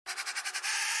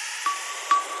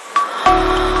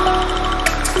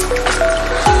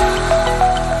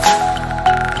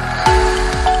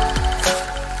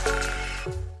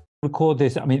record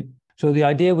this. I mean, so the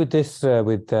idea with this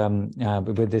with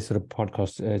this sort of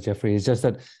podcast, Jeffrey, is just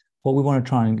that what we want to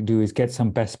try and do is get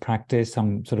some best practice,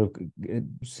 some sort of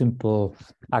simple,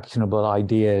 actionable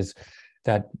ideas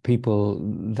that people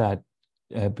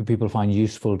find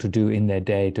useful to do in their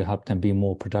day to help them be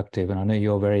more productive. And I know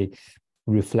you're very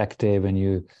reflective, and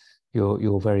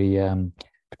you're very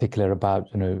particular about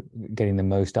getting the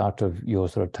most out of your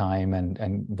sort of time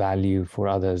and value for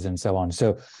others and so on.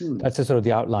 So that's the sort of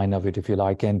the outline of it, if you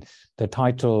like. And the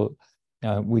title,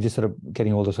 we're just sort of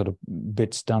getting all the sort of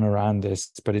bits done around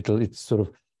this, but it's sort of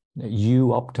you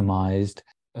optimized.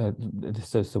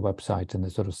 This is the website and the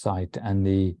sort of site, and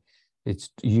it's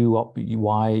YO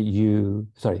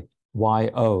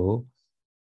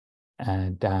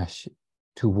and dash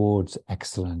towards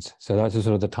excellence. So that's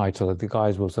sort of the title. The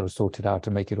guys will sort of sort it out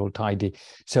and make it all tidy.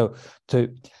 So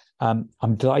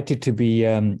I'm delighted to be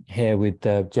here with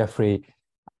Jeffrey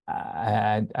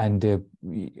and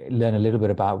learn a little bit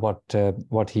about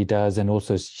what he does, and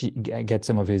also get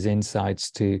some of his insights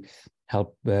to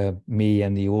help me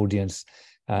and the audience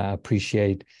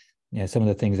appreciate some of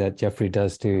the things that Jeffrey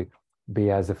does to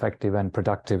be as effective and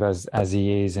productive as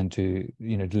he is, and to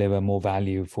deliver more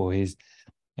value for his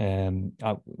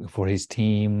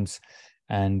teams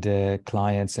and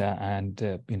clients,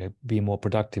 and be more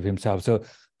productive himself. So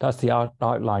that's the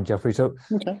outline, Jeffrey. So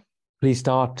okay. Please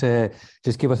start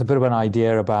just give us a bit of an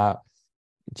idea about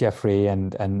Jeffrey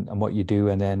and what you do,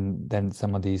 and then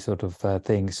some of these sort of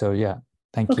things. So yeah,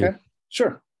 thank you. Okay,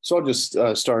 sure. So I'll just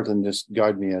start and just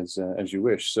guide me as you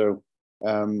wish. So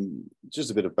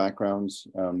just a bit of background.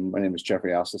 My name is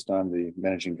Jeffrey Asselstine, the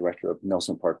managing director of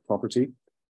NelsonPark Property.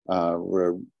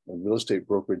 We're a real estate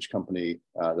brokerage company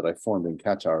that I formed in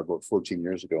Qatar about 14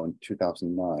 years ago in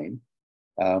 2009.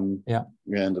 And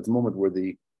at the moment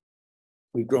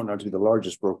we've grown now to be the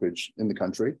largest brokerage in the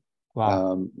country.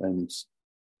 Wow. And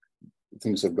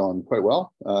things have gone quite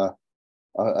well.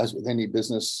 As with any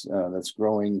business that's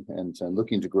growing and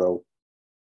looking to grow,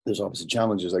 there's obviously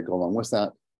challenges that go along with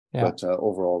that. Yeah. But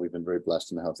overall, we've been very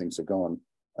blessed in how things have gone.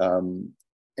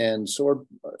 And so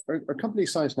our company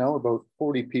size now about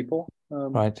 40 people,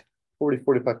 right?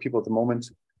 45 people at the moment.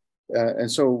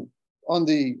 And so on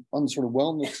the sort of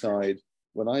wellness side,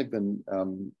 what I've been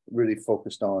really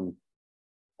focused on,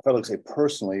 if I look, say,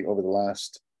 personally over the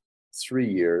last 3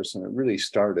 years, and it really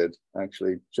started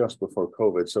actually just before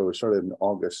COVID. So it started in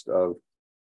August of,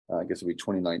 I guess it'd be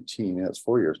 2019. Yeah, it's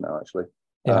 4 years now, actually.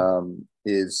 Yeah.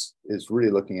 Is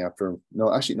really looking after,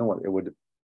 no, actually, no, what it would,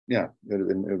 yeah, it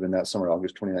would have been that summer,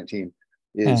 August 2019,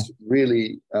 is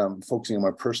really focusing on my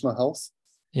personal health.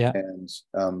 Yeah. And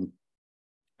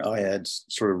I had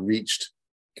sort of reached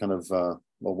kind of,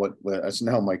 what as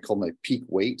now might call my peak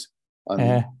weight.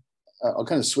 I'll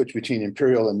kind of switch between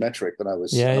imperial and metric, but I'm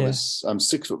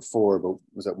 6'4", but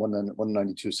was at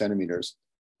 192 centimeters.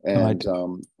 And,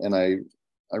 right. And I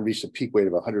reached a peak weight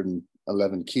of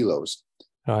 111 kilos.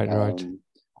 Right.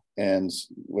 And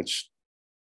which,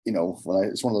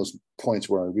 it's one of those points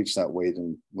where I reached that weight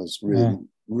and was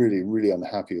really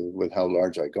unhappy with how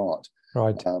large I got.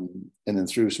 Right. And then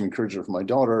through some encouragement from my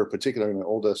daughter, particularly my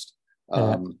oldest,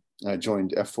 I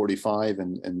joined F45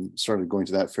 and started going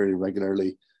to that fairly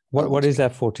regularly. What is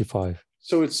F45?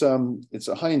 So it's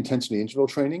a high intensity interval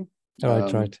training.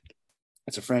 Right.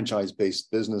 It's a franchise-based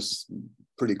business,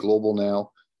 pretty global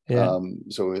now. Yeah.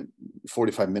 So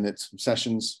 45-minute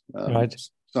sessions. Right.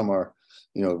 Some are,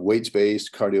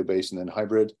 weights-based, cardio-based, and then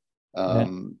hybrid.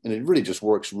 And it really just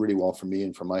works really well for me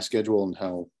and for my schedule and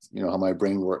how my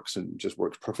brain works, and just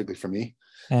works perfectly for me.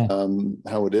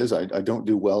 How it is, I don't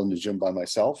do well in the gym by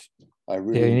myself. I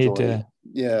really enjoy.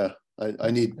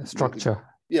 I need structure.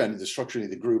 I need the structure, I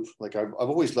need the group. Like I've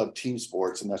always loved team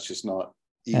sports, and that's just not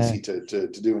easy to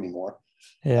do anymore.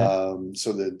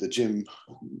 So the gym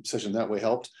session that way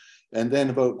helped. And then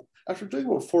after doing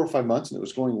about 4 or 5 months and it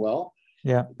was going well,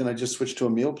 then I just switched to a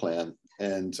meal plan.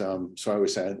 And so I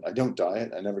always say I don't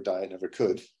diet. I never diet, never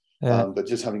could. But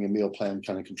just having a meal plan,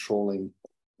 kind of controlling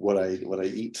what I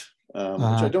eat,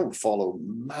 which I don't follow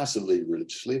massively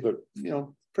religiously, but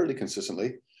fairly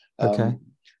consistently.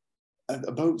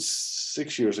 About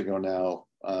 6 years ago now,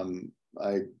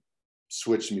 I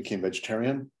switched and became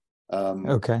vegetarian.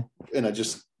 And I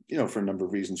just, for a number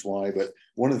of reasons why, but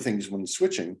one of the things when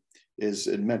switching is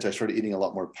it meant I started eating a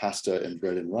lot more pasta and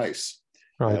bread and rice,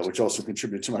 which also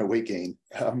contributed to my weight gain.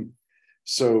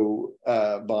 So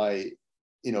by,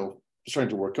 starting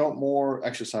to work out more,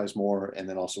 exercise more, and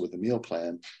then also with the meal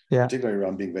plan, particularly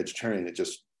around being vegetarian, it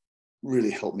just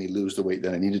really helped me lose the weight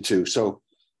that I needed to. So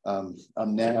I'm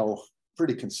now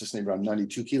pretty consistently around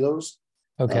 92 kilos.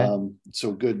 Okay.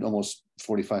 So good, almost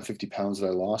 45, 50 pounds that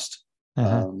I lost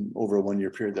Uh-huh. over a 1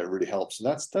 year period. That really helps. So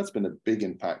that's been a big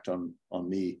impact on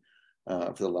me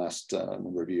for the last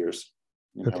number of years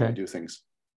in how I Okay. do things.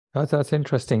 That's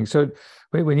interesting. So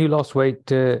when you lost weight,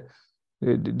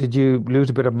 did you lose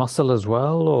a bit of muscle as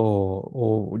well,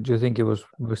 or do you think it was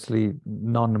mostly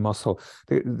non-muscle?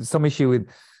 Some issue with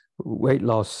weight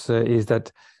loss is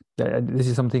that this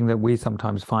is something that we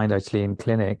sometimes find actually in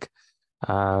clinic.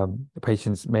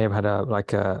 Patients may have had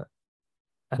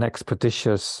an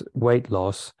expeditious weight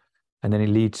loss, and then it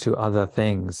leads to other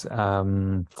things. I,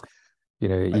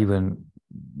 Even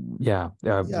yeah,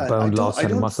 bone loss I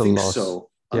and don't muscle think loss. so.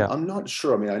 Yeah. I'm not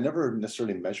sure. I mean, I never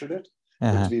necessarily measured it,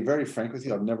 but to Uh-huh. be very frank with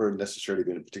you, I've never necessarily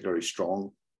been a particularly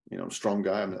strong, strong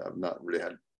guy. I've not really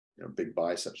had, big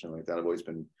biceps or like that. I've always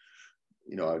been,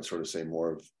 I'd sort of say more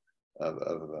of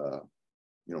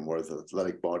more of an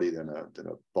athletic body than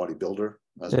a bodybuilder,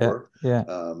 as it Yeah. were. Yeah.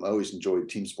 I always enjoyed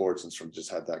team sports and sort of just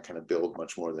had that kind of build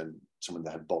much more than someone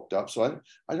that had bulked up. So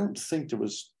I don't think there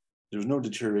was no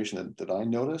deterioration that I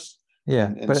noticed. Yeah.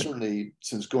 And But certainly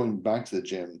since going back to the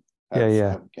gym, yeah.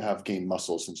 Yeah. have gained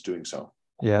muscle since doing so.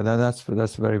 Yeah,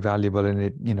 that's very valuable, and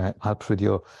it helps with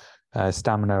your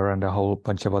stamina and a whole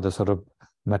bunch of other sort of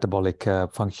metabolic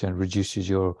function, reduces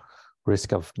your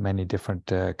risk of many different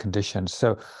conditions.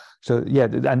 So yeah,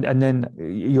 and then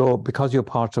because you're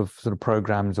part of sort of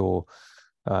programs or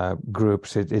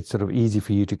groups, it's sort of easy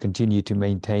for you to continue to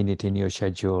maintain it in your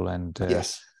schedule, and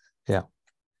Yes. yeah.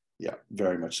 Yeah,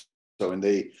 very much so. And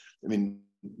I mean,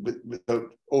 without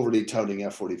overly touting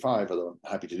F45, although I'm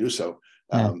happy to do so,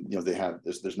 Yeah.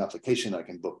 there's an application I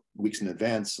can book weeks in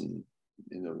advance, and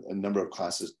a number of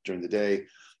classes during the day.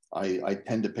 I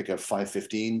tend to pick a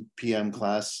 5:15 p.m.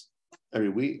 class every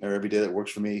week or every day that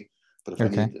works for me. But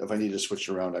if I need to switch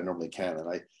around, I normally can.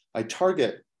 And I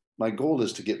target, my goal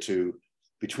is to get to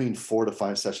between 4 to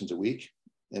 5 sessions a week,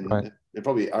 and Right. it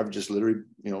probably averages literally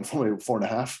probably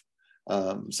 4.5.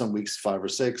 Some weeks 5 or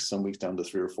 6, some weeks down to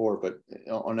 3 or 4, but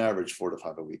on average 4 to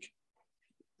 5 a week,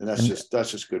 and that's And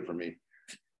just good for me.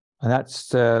 and that's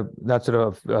sort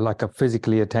of like a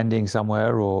physically attending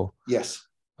somewhere, or Yes.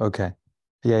 okay.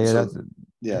 Yeah, So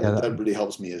yeah, that really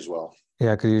helps me as well.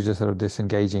 yeah, because you're just sort of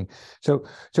disengaging. So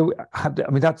I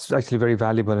mean, that's actually very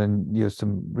valuable, and you're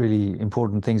some really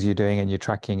important things you're doing, and you're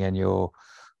tracking, and you're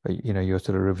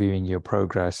sort of reviewing your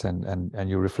progress, and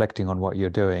you're reflecting on what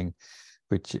you're doing,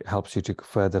 which helps you to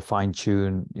further fine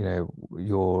tune,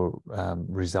 your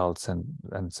results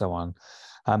and so on.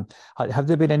 Have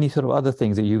there been any sort of other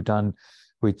things that you've done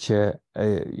which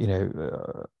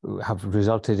have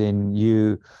resulted in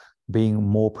you being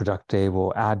more productive,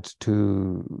 or add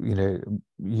to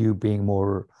you being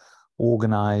more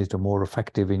organized or more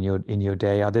effective in your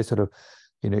day? Are there sort of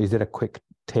is there a quick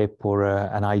tip or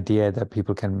an idea that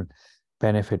people can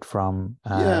benefit from?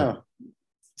 Yeah.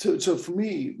 So for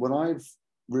me, when I'd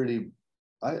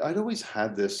always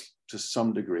had this to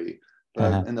some degree,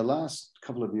 but in the last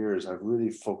couple of years, I've really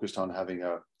focused on having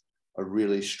a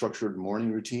really structured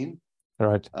morning routine.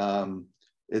 Right.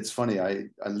 It's funny, I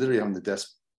literally have on the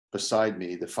desk beside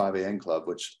me the 5 a.m. Club,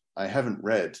 which I haven't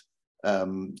read,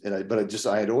 but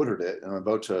I had ordered it and I'm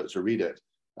about to read it.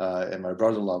 And my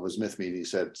brother-in-law was with me, and he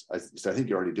said, I think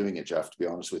you're already doing it, Jeff, to be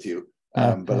honest with you.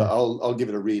 But I'll give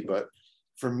it a read. But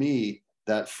for me,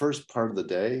 that first part of the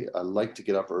day, I like to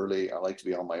get up early. I like to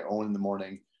be on my own in the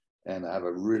morning, and I have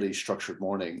a really structured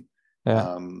morning.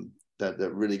 Yeah.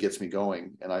 That really gets me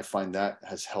going. And I find that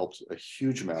has helped a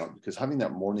huge amount, because having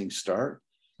that morning start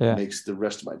makes the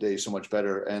rest of my day so much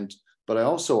better. But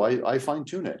I fine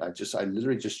tune it. I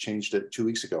literally just changed it 2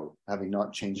 weeks ago, having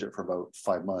not changed it for about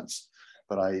 5 months.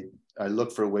 But I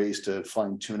look for ways to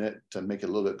fine tune it, to make it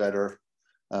a little bit better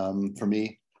for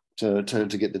me to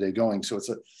get the day going. So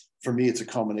for me, it's a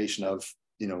combination of,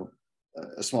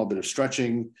 a small bit of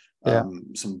stretching,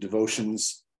 some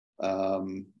devotions.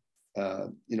 One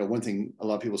thing a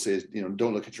lot of people say is,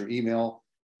 don't look at your email.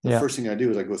 The first thing I do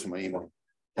is I go through my email.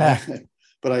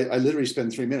 But I literally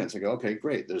spend 3 minutes. I go, okay,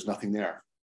 great. There's nothing there.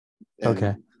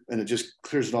 And it just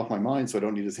clears it off my mind, so I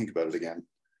don't need to think about it again.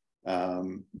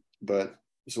 But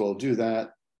so I'll do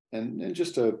that, and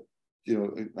just to,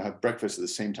 have breakfast at the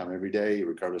same time every day,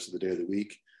 regardless of the day of the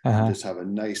week, and just have a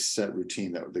nice set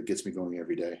routine that gets me going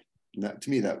every day. And that, to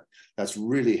me, that's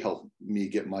really helped me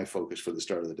get my focus for the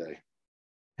start of the day.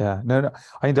 Yeah, no.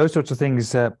 I mean, those sorts of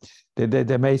things,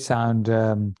 they may sound,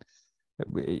 in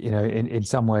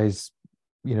some ways,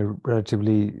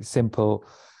 relatively simple,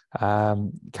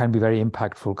 can be very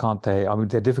impactful, can't they? I mean,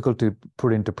 they're difficult to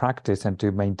put into practice and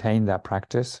to maintain that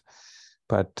practice.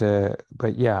 But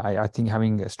yeah, I think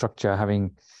having a structure,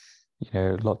 having,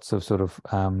 lots of sort of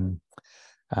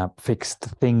fixed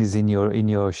things in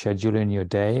your schedule, in your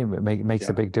day, makes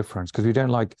a big difference. Because we don't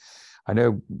like, I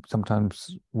know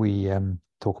sometimes we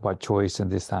talk about choice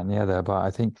and this, that, and the other, but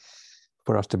I think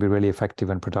for us to be really effective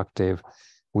and productive,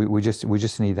 we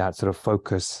just need that sort of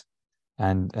focus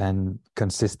and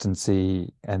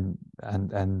consistency and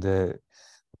the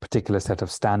particular set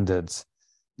of standards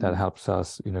that helps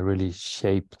us, really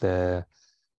shape the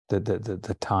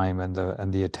time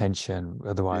and the attention.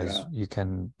 Otherwise, you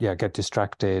can get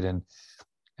distracted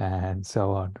and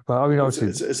so on. But I mean,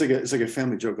 it's like a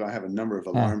family joke. I have a number of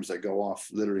alarms that go off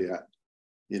literally at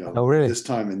this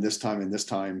time and this time and this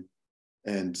time,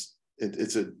 and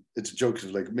it's a joke.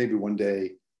 Cause like maybe one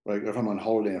day, like if I'm on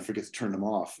holiday and I forget to turn them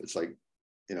off, it's like,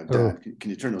 Dad, can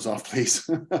you turn those off, please?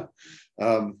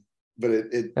 But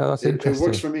it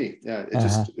works for me. Yeah,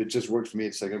 it just works for me.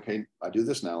 It's like, okay, I do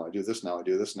this now, I do this now, I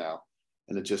do this now,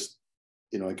 and it just,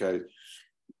 like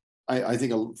I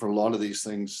think for a lot of these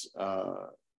things,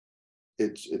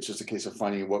 it's just a case of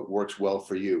finding what works well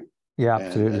for you. Yeah,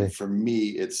 absolutely. And for me,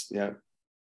 it's the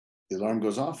alarm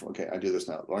goes off. Okay, I do this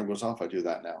now. The alarm goes off. I do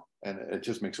that now, and it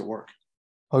just makes it work.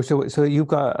 Oh, so you've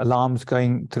got alarms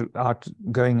going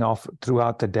off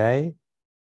throughout the day?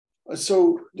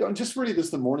 So just really this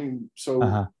the morning.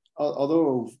 So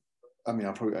although, I mean,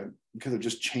 I could have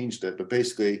just changed it, but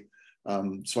basically,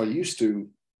 so I used to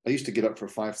get up for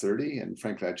 5:30, and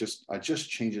frankly, I just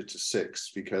changed it to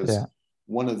 6 because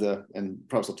one of the, and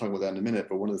perhaps I'll talk about that in a minute,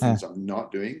 but one of the things I'm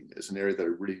not doing is an area that I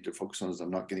really need to focus on is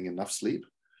I'm not getting enough sleep.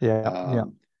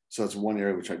 So that's one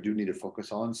area which I do need to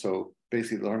focus on. So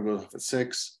basically the alarm goes off at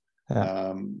 6.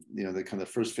 The kind of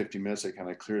first 50 minutes, I kind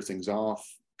of clear things off,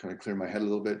 kind of clear my head a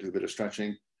little bit, do a bit of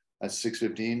stretching. At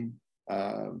 6:15,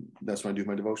 that's when I do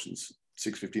my devotions.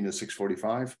 6:15 to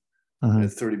 6:45. I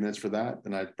had 30 minutes for that.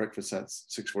 Then I had breakfast at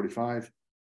 6:45.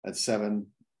 At 7,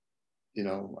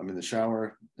 I'm in the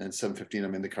shower, and 7:15,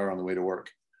 I'm in the car on the way to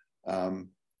work.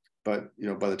 But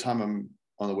by the time I'm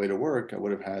on the way to work, I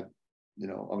would have had,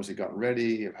 obviously gotten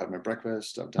ready. I've had my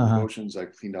breakfast. I've done devotions.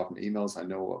 I've cleaned off my emails. I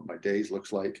know what my days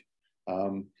looks like.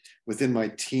 Within my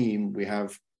team, we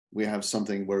have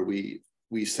something where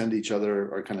we send each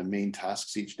other our kind of main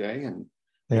tasks each day, and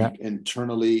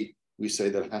internally we say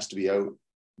that it has to be out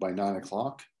by 9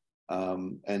 o'clock,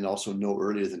 and also no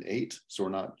earlier than 8. So we're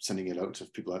not sending it out to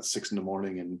people at 6 in the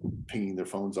morning and pinging their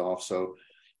phones off. So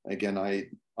again, I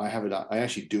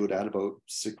actually do it at about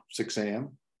 6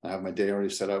 a.m. I have my day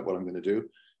already set out what I'm going to do.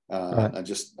 I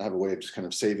just have a way of just kind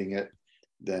of saving it.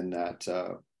 Then at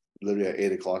literally at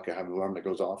 8 o'clock, I have an alarm that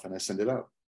goes off and I send it out.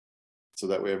 So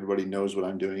that way everybody knows what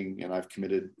I'm doing, and I've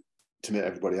committed to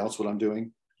everybody else what I'm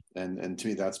doing. And to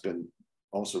me, that's been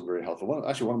also very helpful. One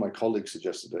of my colleagues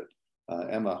suggested it,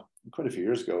 Emma, quite a few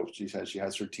years ago. She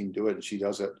has her team do it, and she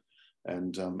does it.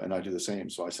 And I do the same.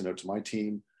 So I send it out to my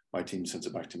team sends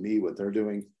it back to me, what they're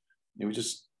doing. And we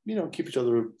just, keep each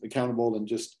other accountable, and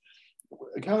just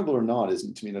accountable or not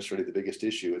isn't to me necessarily the biggest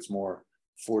issue. It's more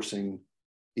forcing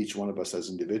each one of us as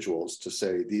individuals to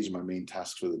say, these are my main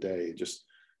tasks for the day. Just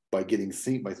by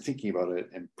thinking about it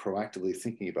and proactively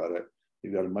thinking about it,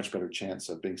 you've got a much better chance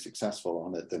of being successful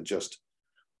on it than just,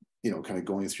 kind of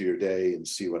going through your day and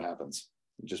see what happens.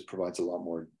 It just provides a lot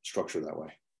more structure that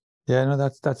way. Yeah, no,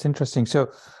 that's interesting.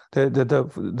 So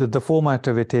the format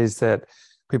of it is that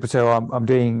people say, "Oh, I'm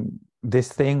doing this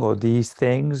thing or these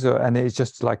things," and it's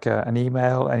just like an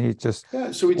email, and you just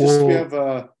So we have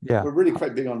we're really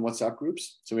quite big on WhatsApp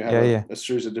groups. So we have a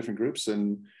series of different groups,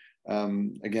 and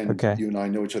again, you and I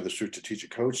know each other through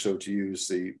Strategic Coach. So to use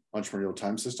the entrepreneurial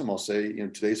time system, I'll say,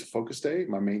 today's a focus day.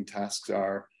 My main tasks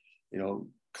are,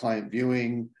 client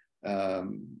viewing,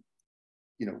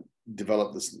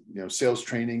 develop this, sales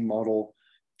training model,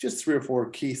 just 3 or 4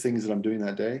 key things that I'm doing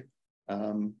that day.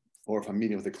 Or if I'm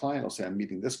meeting with a client, I'll say I'm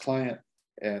meeting this client,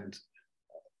 and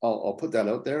I'll put that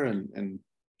out there, and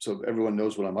so everyone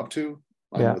knows what I'm up to.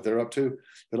 I know what they're up to.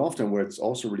 But often where it's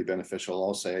also really beneficial,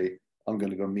 I'll say, I'm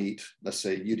going to go meet, let's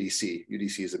say UDC.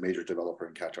 UDC is a major developer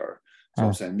in Qatar. So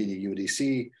I'm saying meeting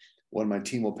UDC, one of my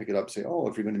team will pick it up and say, oh,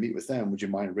 if you're going to meet with them, would you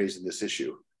mind raising this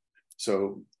issue?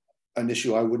 So an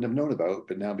issue I wouldn't have known about,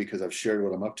 but now because I've shared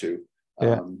what I'm up to,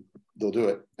 they'll do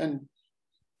it. And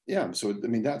so I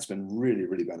mean, that's been really,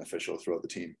 really beneficial throughout the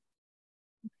team.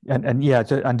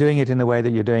 And doing it in the way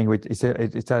that you're doing, it's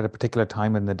at a particular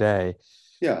time in the day.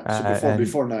 So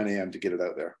before 9 a.m. to get it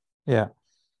out there.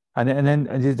 And then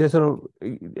there's sort of,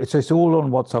 so it's all on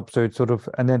WhatsApp. So it's sort of,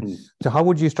 and then so how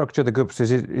would you structure the groups?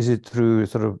 Is it through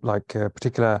sort of like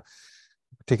particular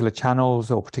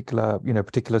channels or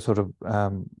particular sort of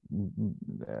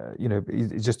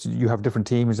it's just you have different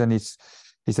teams, and it's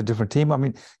It's a different team. I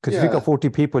mean, because if you've Yeah, got 40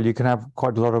 people, you can have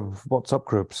quite a lot of WhatsApp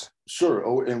groups. sure.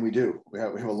 Oh, and we do. We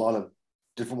have a lot of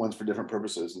different ones for different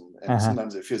purposes, and Uh-huh.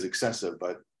 sometimes it feels excessive,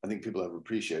 but I think people have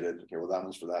appreciated. Okay, well, that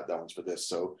one's for that one's for this.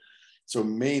 So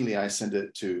mainly I send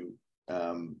it to.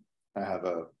 I have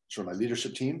a sort of my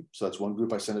leadership team, so that's one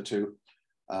group I send it to,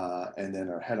 and then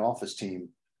our head office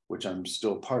team, which I'm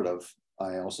still part of.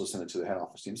 I also send it to the head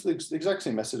office team. So the exact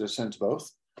same message is sent to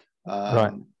both.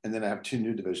 Right. And then I have two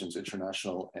new divisions,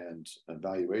 international and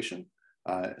valuation.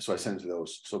 So I send it to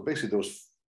those. So basically those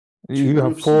two You have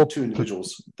groups and four. two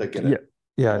individuals that get Yeah. it.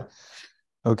 Yeah.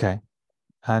 Okay.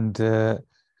 And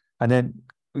then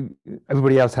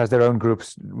everybody else has their own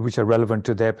groups which are relevant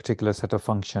to their particular set of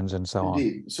functions and so on.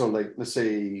 Indeed. So like, let's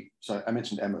say, so I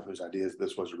mentioned Emma, whose idea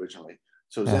this was originally.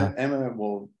 So Emma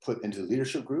will put into the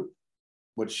leadership group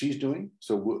what she's doing.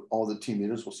 So all the team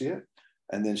leaders will see it.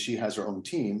 And then she has her own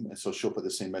team. And so she'll put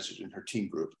the same message in her team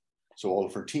group. So all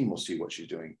of her team will see what she's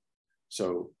doing.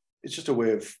 So it's just a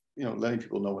way of, letting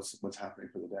people know what's happening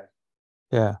for the day.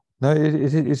 Yeah. No, it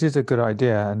is a good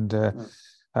idea. And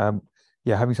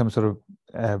having some sort of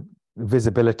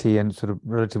visibility and sort of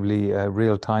relatively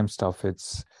real-time stuff,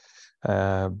 it's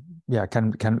can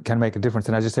make a difference.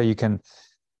 And as you say, you can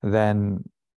then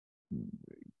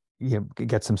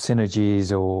get some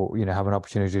synergies, or have an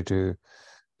opportunity to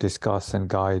discuss and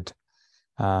guide.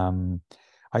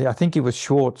 I think it was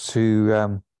Schwartz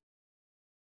who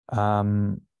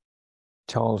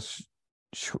Charles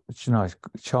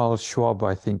Schwab,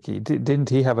 I think didn't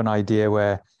he have an idea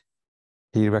where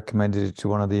he recommended it to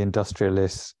one of the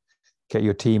industrialists, get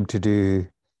your team to do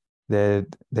their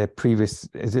previous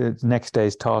next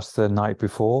day's task the night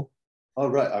before. Oh,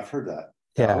 right. I've heard that.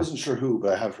 Yeah. I wasn't sure who,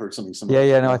 but I have heard something similar.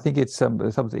 Yeah. No, I think it's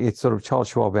something. It's sort of Charles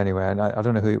Schwab anyway, and I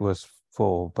don't know who it was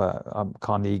for, but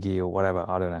Carnegie or whatever.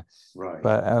 I don't know. Right.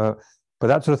 But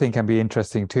that sort of thing can be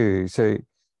interesting too. So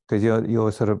because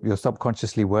you're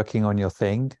subconsciously working on your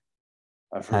thing.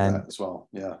 I've heard that as well.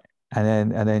 Yeah.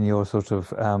 And then you're sort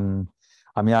of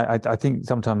I think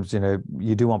sometimes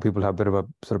you do want people to have a bit of a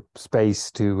sort of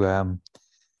space to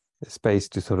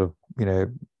sort of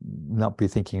not be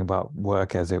thinking about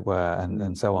work, as it were,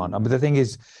 and so on. But the thing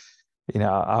is,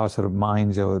 our sort of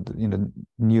minds, or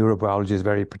neurobiology is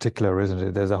very particular, isn't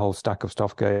it? There's a whole stack of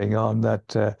stuff going on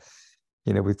that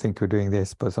we think we're doing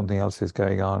this, but something else is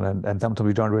going on, and sometimes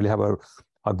we don't really have a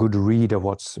good read of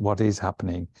what is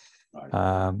happening.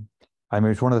 Right. I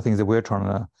mean, it's one of the things that we're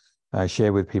trying to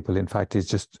share with people, in fact, is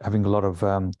just having a lot of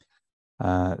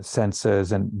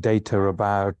sensors and data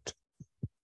about.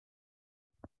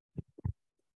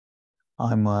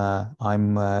 So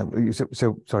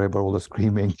sorry about all the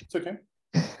screaming. It's okay.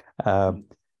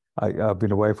 I've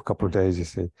been away for a couple of days, you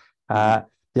see. So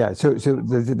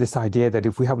this idea that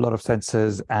if we have a lot of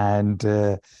sensors and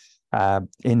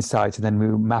insights, and then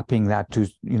we're mapping that to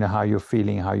how you're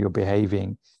feeling, how you're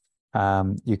behaving,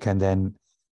 you can then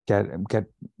get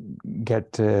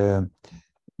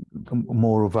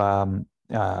more of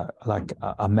like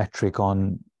a metric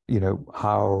on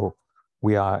how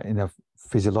we are in a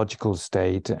physiological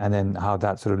state, and then how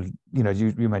that sort of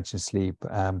you mentioned sleep.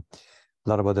 A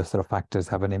lot of other sort of factors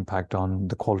have an impact on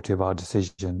the quality of our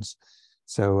decisions.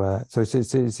 So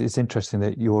it's interesting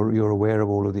that you're aware of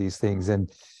all of these things, and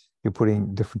you're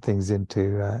putting different things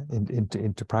into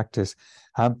practice.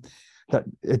 That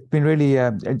it's been really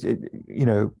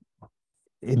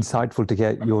insightful to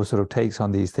get your sort of takes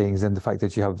on these things, and the fact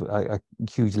that you have a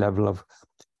huge level of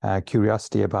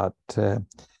curiosity about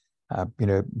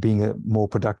being more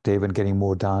productive and getting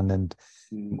more done, and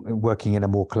working in a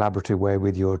more collaborative way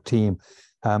with your team.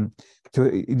 So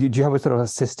do you have a sort of a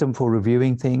system for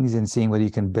reviewing things and seeing whether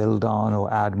you can build on or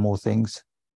add more things?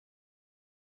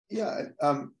 Yeah.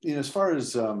 As far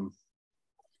as the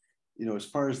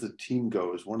team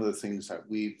goes, one of the things that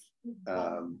we've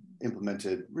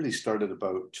implemented really started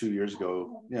about 2 years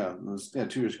ago. Yeah, it was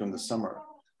 2 years ago in the summer.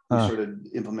 We started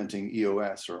implementing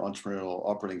EOS, or Entrepreneurial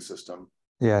Operating System.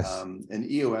 Yes. And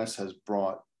EOS has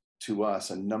brought to us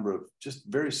a number of just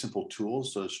very simple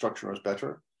tools to structure us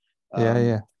better.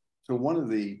 So one of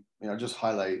the, just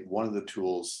highlight one of the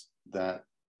tools that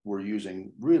we're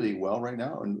using really well right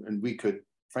now, and we could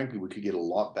get a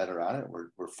lot better at it.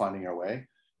 We're finding our way.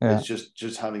 It's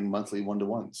just having monthly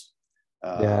one-to-ones.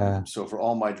 So for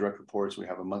all my direct reports, we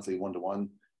have a monthly one-to-one,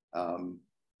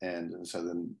 and so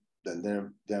then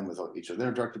with each of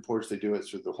their direct reports, they do it.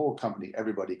 So the whole company,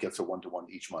 everybody gets a one-to-one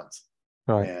each month.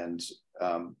 Right. And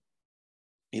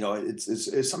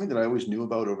it's something that I always knew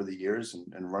about over the years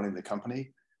and running the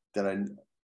company, that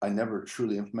I never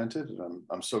truly implemented, and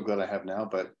I'm so glad I have now.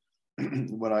 But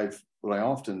what I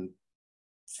often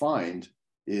find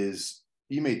is,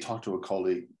 you may talk to a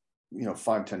colleague,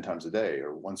 5-10 times a day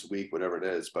or once a week, whatever it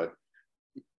is, but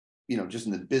just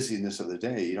in the busyness of the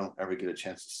day, you don't ever get a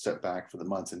chance to step back for the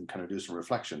month and kind of do some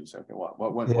reflections. Okay,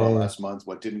 what went well last month?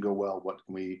 What didn't go well? What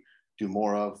can we do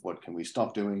more of? What can we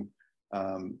stop doing?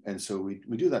 And so we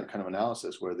do that kind of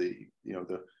analysis where the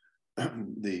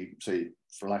say,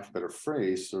 for lack of a better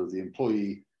phrase, sort of the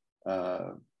employee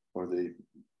or the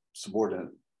subordinate,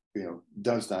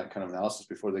 does that kind of analysis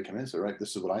before they come in. So, right,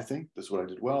 this is what I think, this is what I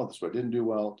did well, this is what I didn't do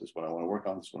well, this is what I want to work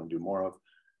on, this is what I want to do more of.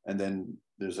 And then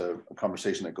there's a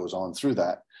conversation that goes on through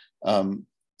that. And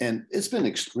it's been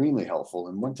extremely helpful.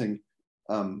 And one thing,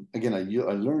 again, I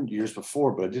learned years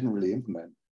before, but I didn't really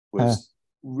implement, was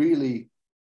really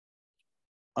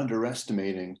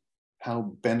underestimating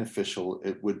how beneficial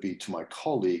it would be to my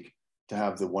colleague to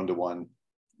have the one-to-one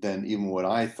than even what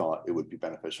I thought it would be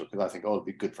beneficial. Because I think, oh, it'd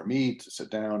be good for me to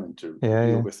sit down and to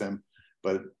deal with them.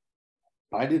 But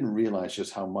I didn't realize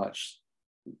just how much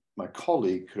my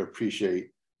colleague could appreciate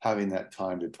having that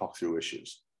time to talk through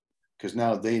issues. Because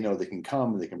now they know they can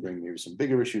come, they can bring maybe some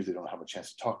bigger issues they don't have a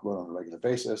chance to talk about on a regular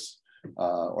basis,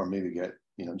 or maybe get,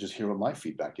 just hear what my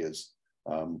feedback is.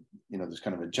 There's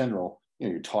kind of a general,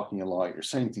 you're talking a lot, you're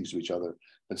saying things to each other,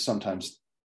 but sometimes,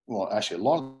 well, actually a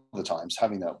lot of the times,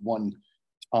 having that one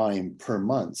time per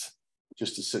month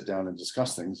just to sit down and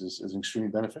discuss things is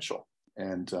extremely beneficial.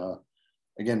 And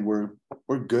again, we're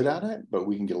good at it, but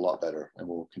we can get a lot better, and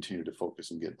we'll continue to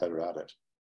focus and get better at it.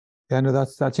 Yeah, no,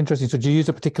 that's interesting. So do you use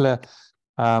a particular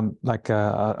like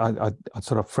a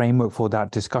sort of framework for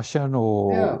that discussion,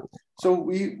 or? Yeah. So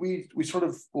we sort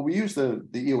of, we use the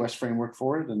EOS framework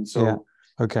for it, and so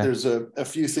there's a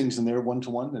few things in there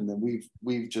one-to-one, and then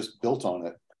we've just built on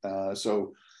it.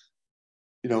 So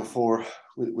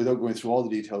without going through all the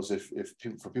details,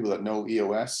 for people that know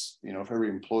EOS, for every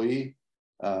employee,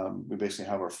 we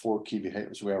basically have our 4 key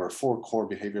behaviors. We have our 4 core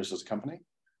behaviors as a company.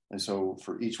 And so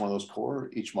for each one of those core,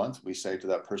 each month, we say to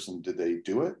that person, did they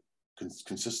do it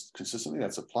consistently?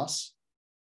 That's a plus.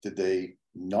 Did they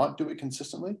not do it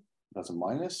consistently? That's a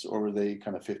minus. Or were they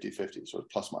kind of 50-50, so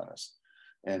it's plus minus?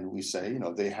 And we say,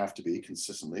 they have to be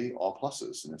consistently all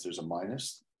pluses. And if there's a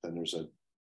minus, then there's a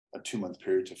 2-month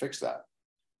period to fix that.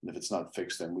 And if it's not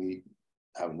fixed, then we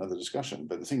have another discussion.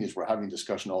 But the thing is, we're having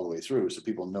discussion all the way through, so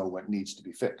people know what needs to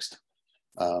be fixed.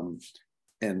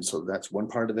 And so that's one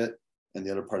part of it. And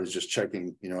the other part is just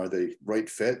checking, are they right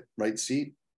fit, right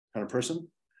seat kind of person?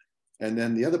 And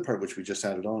then the other part, which we just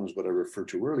added on, is what I referred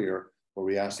to earlier, where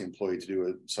we asked the employee to do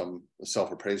a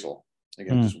self-appraisal.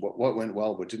 Again, just what went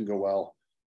well, what didn't go well,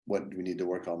 what do we need to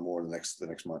work on more the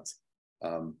next month?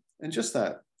 And just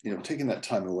that, taking that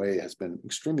time away has been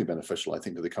extremely beneficial, I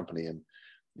think, to the company. And,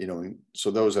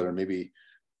 so those that are maybe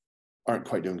aren't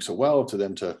quite doing so well, to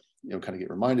them to, kind of get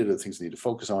reminded of the things they need to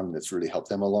focus on, and it's really helped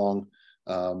them along.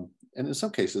 And in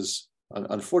some cases,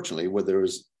 unfortunately, where there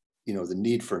was, the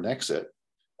need for an exit,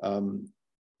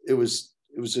 it was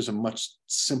just a much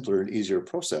simpler and easier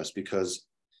process, because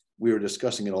we were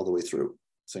discussing it all the way through,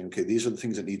 saying, okay, these are the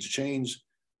things that need to change,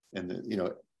 and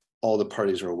all the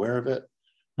parties are aware of it.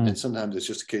 And sometimes it's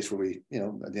just a case where we,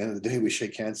 at the end of the day, we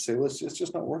shake hands and say, well, it's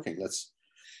just not working. Let's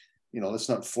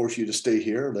not force you to stay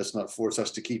here. Let's not force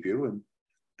us to keep you. And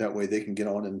that way they can get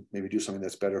on and maybe do something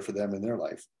that's better for them in their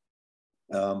life.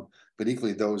 But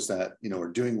equally, those that, are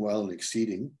doing well and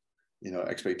exceeding,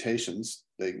 expectations,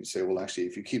 they can say, well, actually,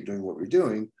 if you keep doing what we're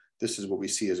doing, this is what we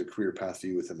see as a career path for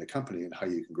you within the company and how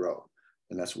you can grow.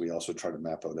 And that's what we also try to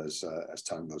map out as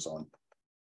time goes on.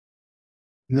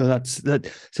 No, So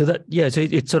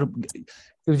it sort of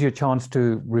gives you a chance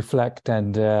to reflect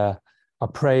and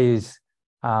appraise,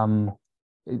 so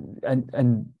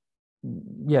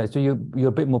you're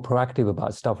a bit more proactive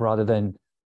about stuff rather than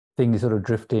things sort of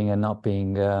drifting and not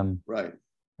being right.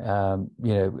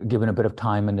 Given a bit of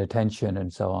time and attention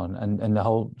and so on, and the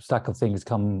whole stack of things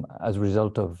come out as a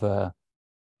result of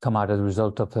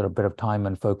sort of a bit of time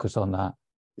and focus on that.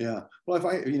 Yeah. Well, if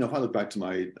I look back to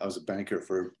I was a banker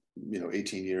for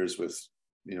 18 years with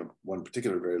one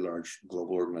particular very large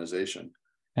global organization,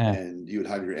 and you would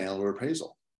have your annual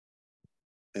appraisal,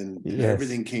 and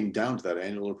everything came down to that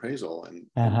annual appraisal. And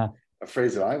a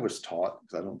phrase that I was taught,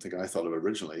 because I don't think I thought of it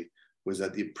originally, was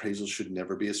that the appraisal should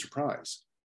never be a surprise.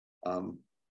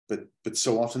 But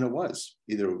so often it was,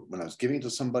 either when I was giving it to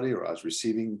somebody or I was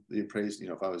receiving the appraisal,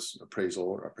 if I was appraisal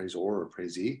or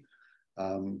appraisee,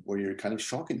 where you're kind of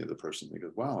shocking to the person. They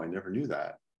go, wow, I never knew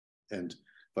that. And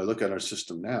if I look at our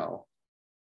system now,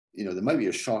 there might be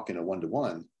a shock in a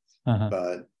one-to-one,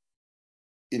 but,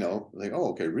 like, oh,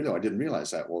 okay, really, I didn't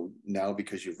realize that. Well, now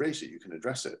because you've raised it, you can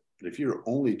address it. But if you're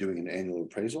only doing an annual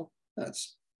appraisal,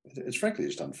 it's frankly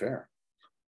just unfair.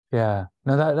 Yeah,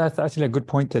 no, that's actually a good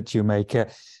point that you make.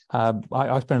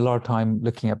 I spend a lot of time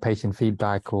looking at patient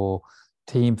feedback or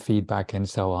team feedback and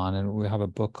so on, and we have a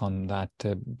book on that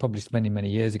published many, many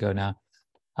years ago now.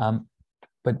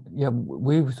 But yeah,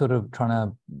 we were sort of trying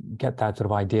to get that sort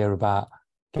of idea about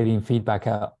getting feedback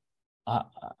out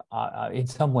in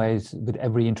some ways with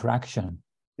every interaction.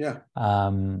 Yeah.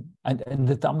 And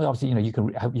obviously,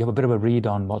 you have a bit of a read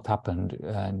on what's happened,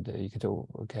 and you could go,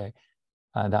 okay,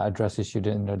 that address issue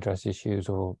didn't address issues,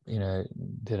 or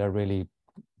did I really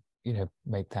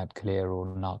make that clear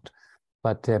or not?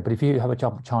 But if you have a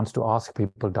chance to ask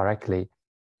people directly,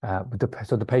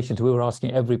 so the patients, we were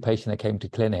asking every patient that came to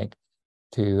clinic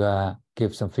to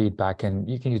give some feedback, and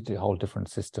you can use the whole different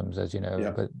systems, as you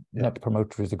know, but Net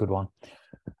Promoter is a good one.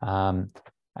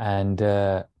 And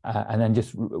then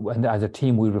and as a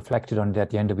team, we reflected on it at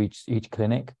the end of each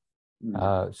clinic.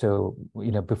 So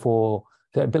before,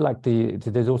 a bit like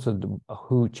there's also the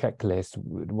WHO checklist,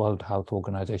 World Health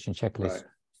Organization checklist, right,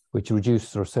 which reduce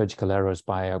sort of surgical errors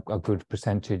by a good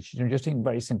percentage. Just in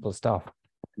very simple stuff.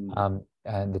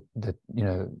 And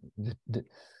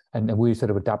and we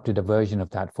sort of adapted a version of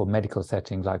that for medical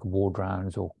settings like ward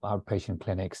rounds or outpatient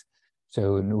clinics.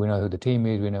 So we know who the team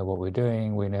is, we know what we're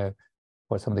doing, we know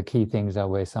what some of the key things are,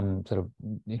 where some sort of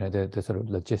the sort of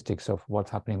logistics of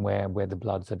what's happening, where the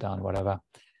bloods are done, whatever,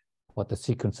 what the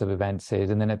sequence of events is.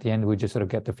 And then at the end, we just sort of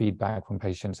get the feedback from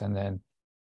patients and then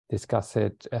discuss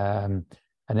it. And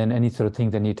then any sort of thing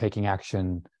that need taking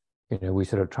action, we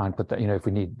sort of try and put that, if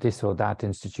we need this or that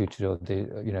instituted,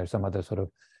 or some other sort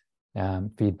of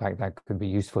feedback that could be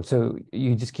useful. So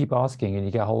you just keep asking, and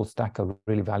you get a whole stack of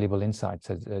really valuable insights,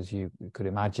 as you could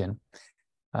imagine.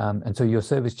 And so your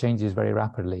service changes very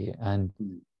rapidly,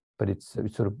 but it's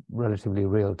sort of relatively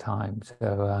real time.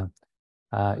 So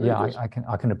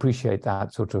I can appreciate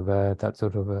that sort of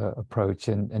approach,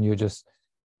 and you're just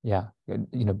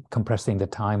compressing the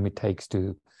time it takes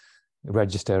to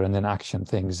register and then action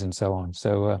things and so on.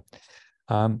 So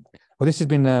well, this has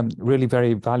been really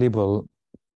very valuable,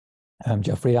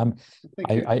 Jeffrey. I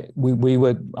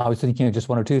was thinking of just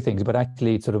one or two things, but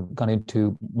actually it's sort of gone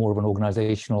into more of an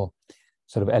organizational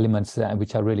sort of elements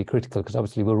which are really critical, because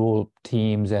obviously we're all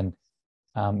teams, and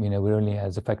we're only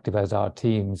as effective as our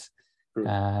teams.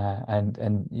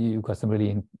 And you've got some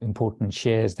really important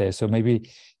shares there. So maybe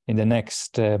in the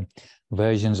next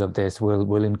versions of this,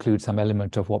 we'll include some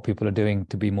element of what people are doing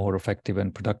to be more effective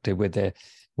and productive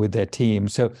with their team.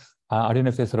 So I don't know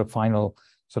if there's sort of final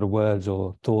sort of words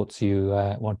or thoughts you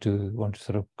want to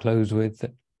sort of close with,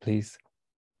 please.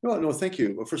 No, thank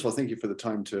you. Well, first of all, thank you for the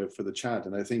time for the chat.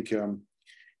 And I think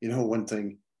one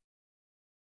thing,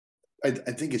 I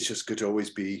think it's just good to always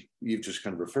be, you've just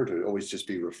kind of referred to it, always just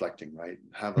be reflecting, right?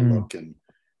 Have a look, and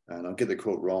I'll get the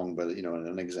quote wrong, but in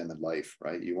an examined life,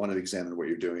 right? You want to examine what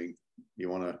you're doing. You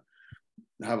want to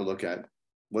have a look at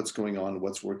what's going on,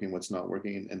 what's working, what's not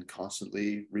working, and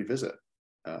constantly revisit,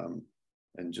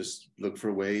 and just look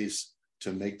for ways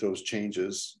to make those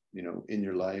changes, in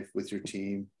your life, with your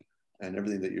team, and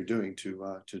everything that you're doing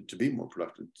to be more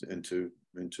productive and to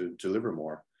deliver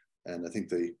more. And I think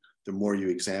the more you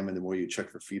examine, the more you check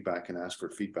for feedback and ask for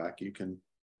feedback, you can,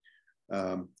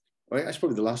 I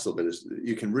suppose the last little bit is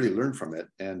you can really learn from it.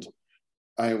 And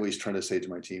I always try to say to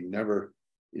my team, never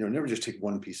just take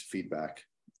one piece of feedback,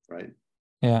 right?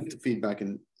 Yeah. Take the feedback,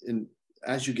 and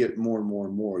as you get more and more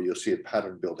and more, you'll see a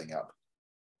pattern building up.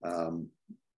 The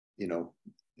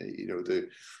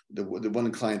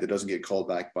one client that doesn't get called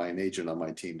back by an agent on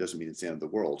my team doesn't mean it's the end of the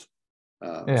world.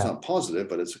 It's not positive,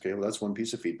 but it's okay. Well, that's one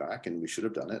piece of feedback, and we should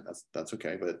have done it. That's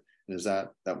okay. But is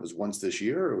that was once this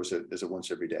year, or is it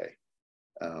once every day?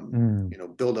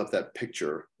 Build up that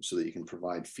picture so that you can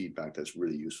provide feedback that's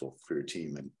really useful for your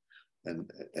team.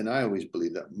 And I always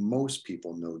believe that most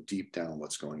people know deep down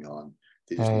what's going on.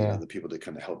 They just need other people to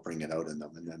kind of help bring it out in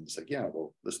them. And then it's like,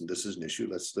 well, listen, this is an issue.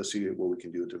 Let's see what we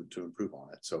can do to improve on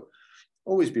it. So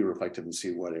always be reflective and see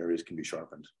what areas can be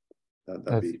sharpened.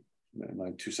 That'd be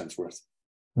my 2 cents worth.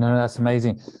 No, that's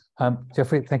amazing.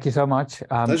 Jeffrey, thank you so much.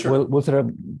 We'll sort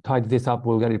of tidy this up.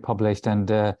 We'll get it published and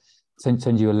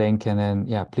send you a link, and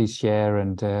then please share,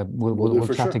 and we'll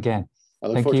chat again.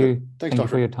 Thank you. Thank you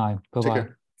for your time. Bye-bye.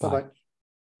 Bye-bye.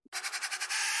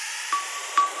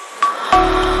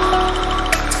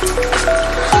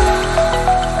 Bye.